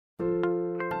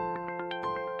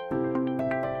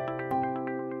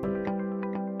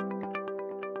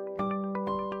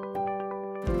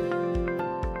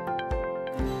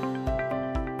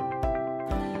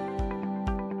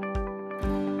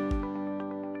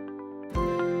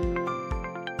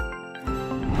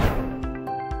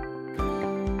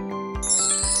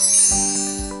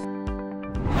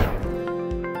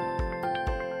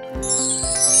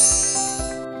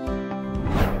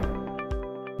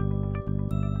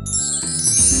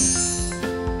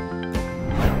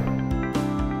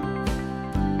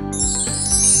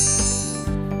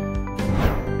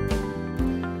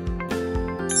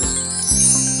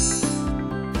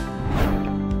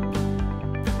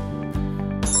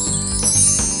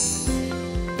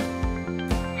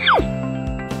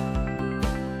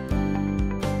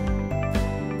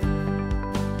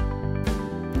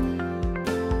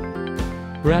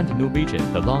brand new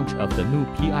vision. The launch of the new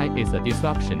PI is a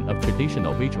disruption of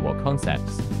traditional visual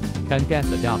concepts. CanGas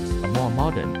adopts a more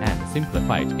modern and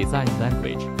simplified design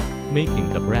language,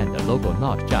 making the brand logo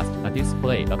not just a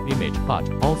display of image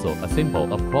but also a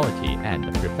symbol of quality and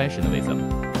professionalism.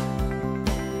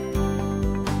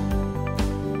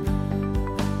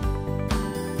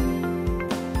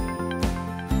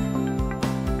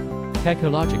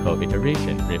 Technological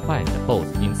iteration refined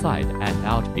both inside and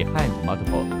out. Behind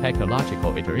multiple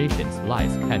technological iterations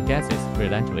lies CanGas's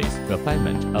relentless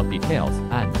refinement of details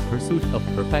and pursuit of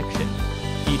perfection.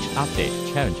 Each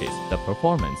update challenges the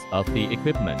performance of the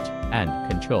equipment and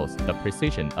controls the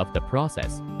precision of the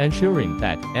process, ensuring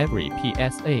that every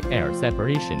PSA air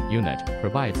separation unit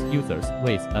provides users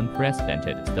with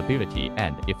unprecedented stability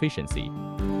and efficiency.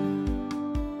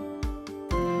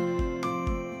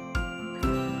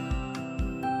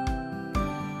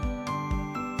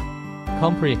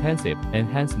 Comprehensive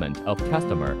enhancement of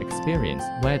customer experience,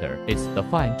 whether it's the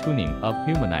fine-tuning of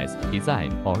humanized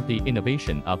design or the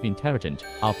innovation of intelligent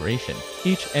operation.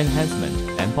 Each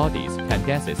enhancement embodies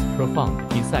CanGas's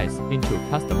profound insights into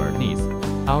customer needs.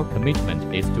 Our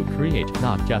commitment is to create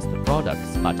not just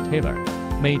products but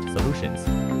tailor-made solutions,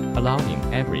 allowing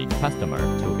every customer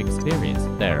to experience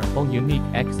their own unique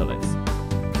excellence.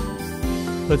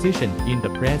 Positioned in the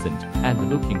present and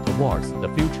looking towards the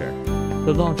future,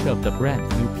 the launch of the brand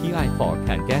new PI for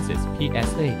CanGas's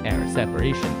PSA air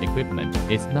separation equipment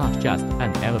is not just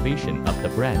an elevation of the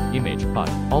brand image but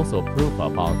also proof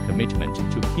of our commitment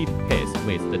to keep pace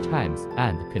with the times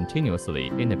and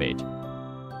continuously innovate.